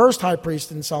served as the first high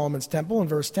priest in Solomon's temple in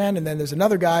verse 10. And then there's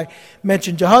another guy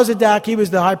mentioned, Jehozadak. He was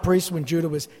the high priest when Judah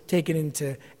was taken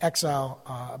into exile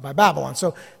by Babylon.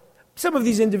 So some of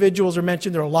these individuals are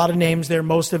mentioned. There are a lot of names there,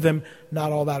 most of them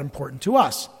not all that important to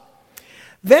us.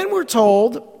 Then we're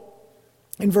told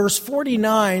in verse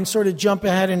 49, sort of jump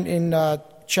ahead in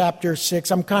chapter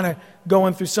 6. I'm kind of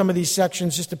going through some of these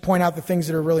sections just to point out the things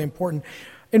that are really important.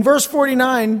 In verse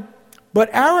 49, but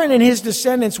Aaron and his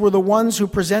descendants were the ones who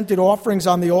presented offerings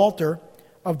on the altar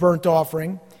of burnt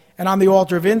offering and on the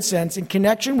altar of incense in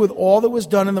connection with all that was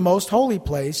done in the most holy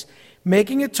place,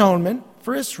 making atonement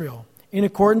for Israel, in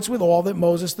accordance with all that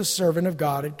Moses, the servant of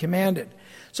God, had commanded.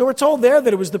 So we're told there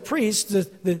that it was the priests,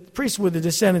 the priests were the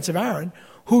descendants of Aaron,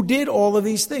 who did all of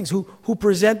these things, who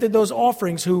presented those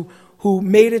offerings, who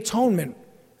made atonement.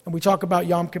 And we talk about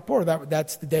Yom Kippur,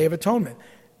 that's the Day of Atonement.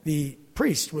 The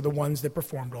priests were the ones that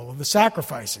performed all of the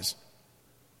sacrifices.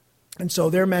 And so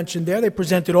they're mentioned there. They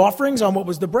presented offerings on what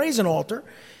was the brazen altar.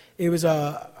 It was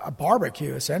a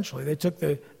barbecue, essentially. They took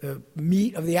the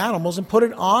meat of the animals and put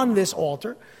it on this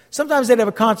altar. Sometimes they'd have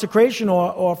a consecration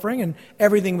offering and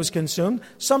everything was consumed.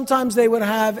 Sometimes they would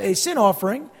have a sin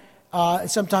offering.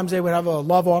 Sometimes they would have a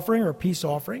love offering or a peace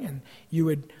offering. And you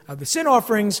would the sin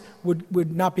offerings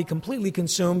would not be completely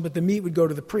consumed, but the meat would go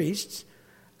to the priests.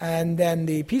 And then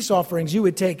the peace offerings, you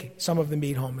would take some of the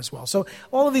meat home as well. So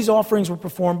all of these offerings were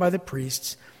performed by the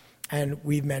priests, and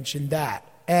we've mentioned that.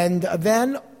 And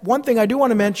then one thing I do want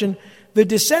to mention, the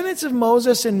descendants of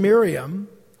Moses and Miriam,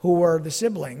 who were the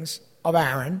siblings of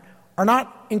Aaron, are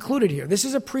not included here. This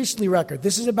is a priestly record.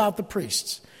 This is about the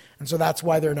priests. And so that's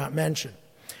why they're not mentioned.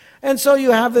 And so you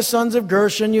have the sons of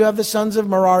Gershon, you have the sons of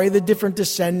Merari, the different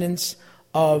descendants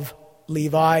of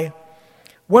Levi.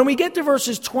 When we get to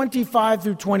verses 25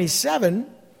 through 27,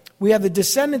 we have the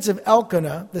descendants of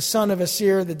Elkanah, the son of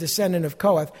Asir, the descendant of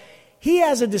Kohath. He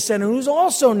has a descendant who's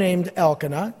also named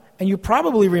Elkanah, and you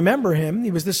probably remember him.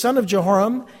 He was the son of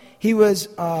Jehoram. He was,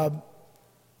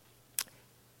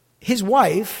 his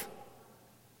wife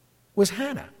was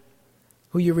Hannah,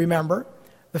 who you remember,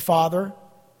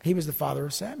 he was the father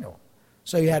of Samuel.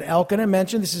 So you had Elkanah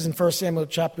mentioned. This is in 1 Samuel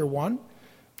chapter 1.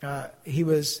 He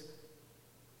was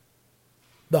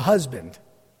the husband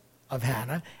of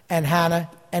Hannah, and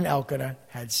Hannah and Elkanah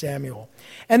had Samuel.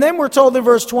 And then we're told in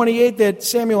verse 28 that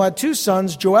Samuel had two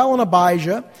sons, Joel and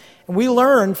Abijah. And we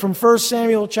learn from 1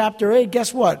 Samuel chapter 8,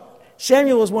 guess what?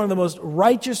 Samuel was one of the most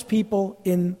righteous people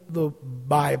in the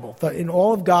Bible, in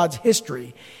all of God's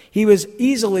history. He was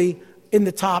easily in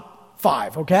the top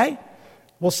 5, okay?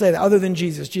 We'll say that, other than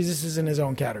Jesus. Jesus is in his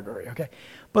own category, okay?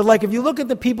 But like if you look at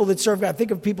the people that serve God,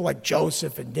 think of people like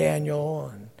Joseph and Daniel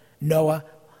and Noah.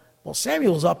 Well,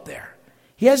 Samuel's up there.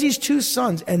 He has these 2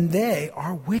 sons, and they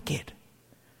are wicked.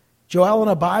 Joel and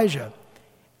Abijah.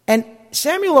 And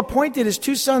Samuel appointed his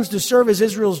 2 sons to serve as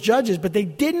Israel's judges, but they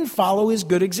didn't follow his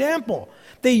good example.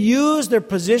 They used their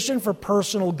position for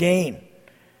personal gain.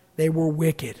 They were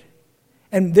wicked.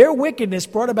 And their wickedness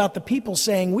brought about the people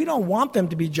saying, we don't want them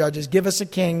to be judges, give us a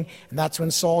king. And that's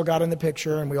when Saul got in the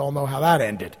picture, and we all know how that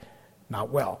ended.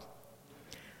 Not well.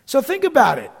 So think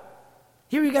about it.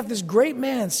 Here you got this great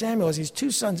man, Samuel, has these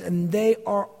 2 sons, and they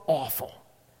are awful.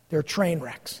 They're train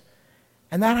wrecks.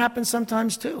 And that happens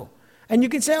sometimes too. And you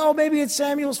can say, oh, maybe it's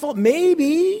Samuel's fault.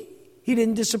 Maybe he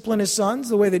didn't discipline his sons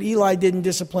the way that Eli didn't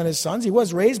discipline his sons. He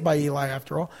was raised by Eli,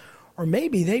 after all. Or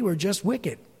maybe they were just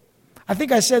wicked. I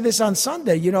think I said this on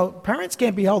Sunday. Parents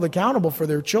can't be held accountable for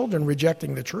their children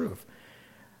rejecting the truth.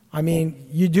 I mean,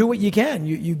 you do what you can.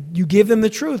 You give them the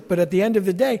truth. But at the end of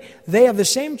the day, they have the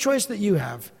same choice that you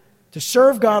have to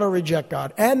serve God or reject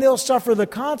God. And they'll suffer the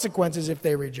consequences if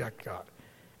they reject God.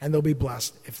 And they'll be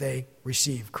blessed if they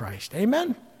receive Christ.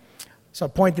 Amen? So I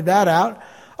pointed that out.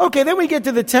 Okay, then we get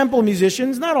to the temple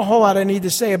musicians. Not a whole lot I need to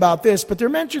say about this, but they're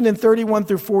mentioned in 31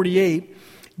 through 48.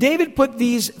 David put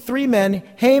these 3 men,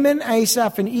 Heman,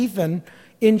 Asaph, and Ethan,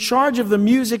 in charge of the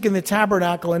music in the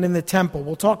tabernacle and in the temple.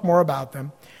 We'll talk more about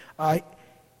them.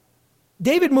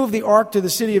 David moved the ark to the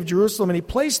city of Jerusalem, and he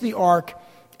placed the ark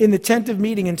in the tent of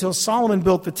meeting until Solomon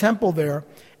built the temple there.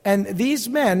 And these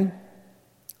men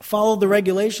followed the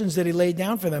regulations that he laid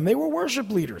down for them. They were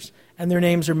worship leaders, and their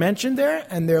names are mentioned there,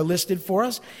 and they're listed for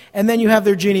us. And then you have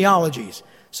their genealogies.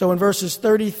 So in verses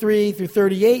 33 through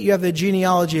 38, you have the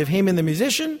genealogy of Heman the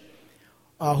musician,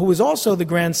 who was also the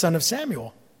grandson of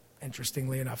Samuel,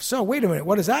 interestingly enough. So wait a minute,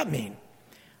 what does that mean?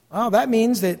 Well, that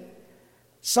means that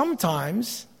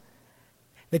sometimes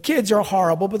the kids are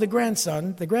horrible, but the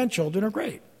grandchildren are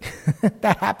great.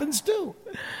 That happens too.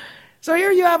 So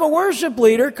here you have a worship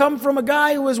leader come from a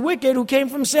guy who was wicked, who came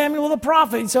from Samuel the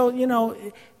prophet. So,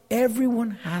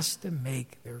 everyone has to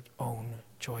make their own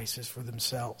choices for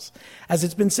themselves. As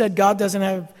it's been said, God doesn't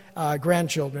have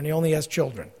grandchildren. He only has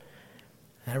children.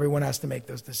 And everyone has to make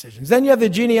those decisions. Then you have the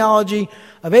genealogy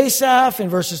of Asaph in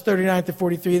verses 39 to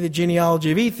 43, the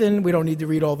genealogy of Ethan. We don't need to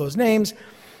read all those names.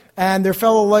 And their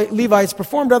fellow Levites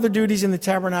performed other duties in the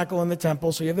tabernacle and the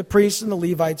temple. So you have the priests and the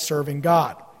Levites serving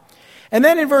God. And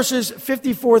then in verses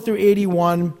 54 through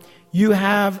 81, you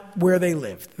have where they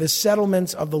lived, the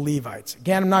settlements of the Levites.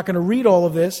 Again, I'm not going to read all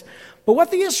of this, but what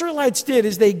the Israelites did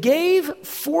is they gave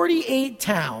 48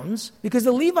 towns, because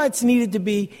the Levites needed to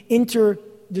be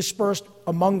interdispersed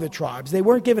among the tribes. They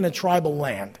weren't given a tribal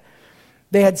land.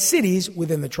 They had cities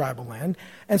within the tribal land.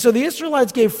 And so the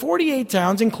Israelites gave 48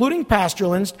 towns, including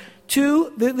pasturelands,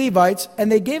 to the Levites,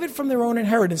 and they gave it from their own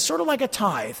inheritance, sort of like a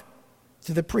tithe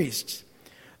to the priests.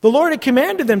 The Lord had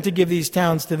commanded them to give these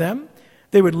towns to them.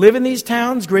 They would live in these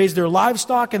towns, graze their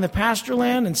livestock in the pasture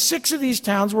land, and 6 of these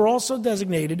towns were also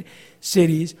designated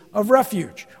cities of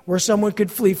refuge, where someone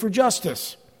could flee for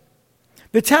justice.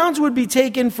 The towns would be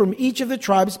taken from each of the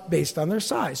tribes based on their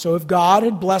size. So if God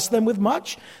had blessed them with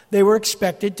much, they were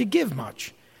expected to give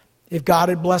much. If God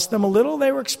had blessed them a little,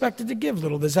 they were expected to give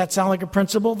little. Does that sound like a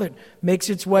principle that makes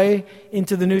its way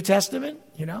into the New Testament?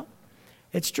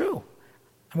 It's true.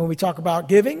 And when we talk about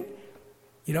giving,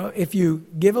 if you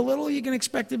give a little, you can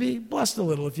expect to be blessed a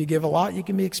little. If you give a lot, you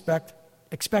can be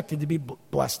expected to be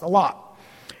blessed a lot.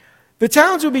 The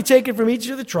towns would be taken from each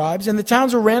of the tribes, and the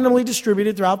towns were randomly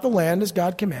distributed throughout the land as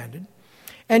God commanded.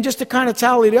 And just to kind of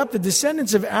tally it up, the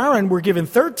descendants of Aaron were given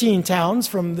 13 towns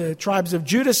from the tribes of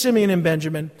Judah, Simeon, and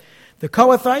Benjamin. The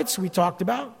Kohathites, we talked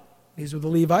about, these were the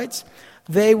Levites.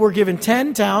 They were given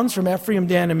 10 towns from Ephraim,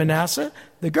 Dan, and Manasseh.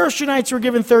 The Gershonites were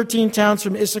given 13 towns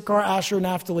from Issachar, Asher,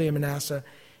 Naphtali, and Manasseh.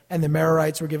 And the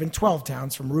Merarites were given 12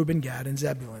 towns from Reuben, Gad, and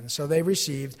Zebulun. So they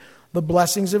received the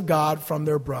blessings of God from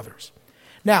their brothers.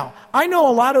 Now, I know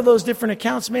a lot of those different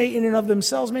accounts in and of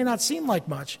themselves may not seem like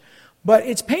much, but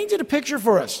it's painted a picture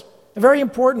for us, a very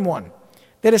important one,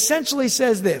 that essentially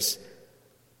says this: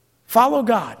 follow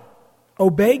God,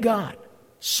 obey God,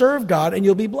 serve God, and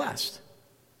you'll be blessed.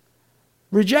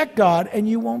 Reject God, and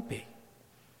you won't be.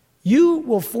 You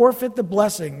will forfeit the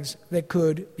blessings that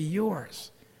could be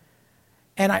yours.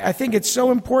 And I think it's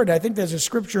so important. I think there's a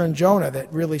scripture in Jonah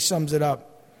that really sums it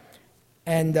up.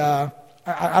 And I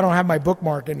don't have my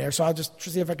bookmark in there, so I'll just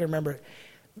see if I can remember it.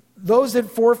 Those that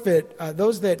forfeit,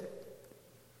 those that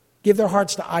give their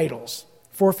hearts to idols,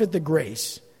 forfeit the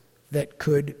grace that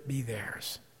could be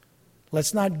theirs.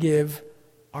 Let's not give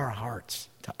our hearts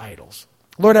to idols.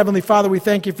 Lord Heavenly Father, we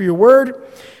thank you for your word.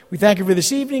 We thank you for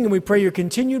this evening, and we pray your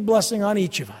continued blessing on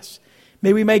each of us.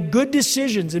 May we make good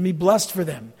decisions and be blessed for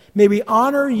them. May we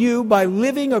honor you by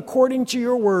living according to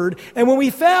your word. And when we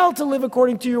fail to live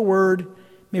according to your word,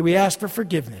 may we ask for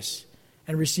forgiveness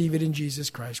and receive it in Jesus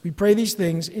Christ. We pray these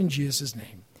things in Jesus'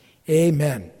 name.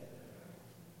 Amen.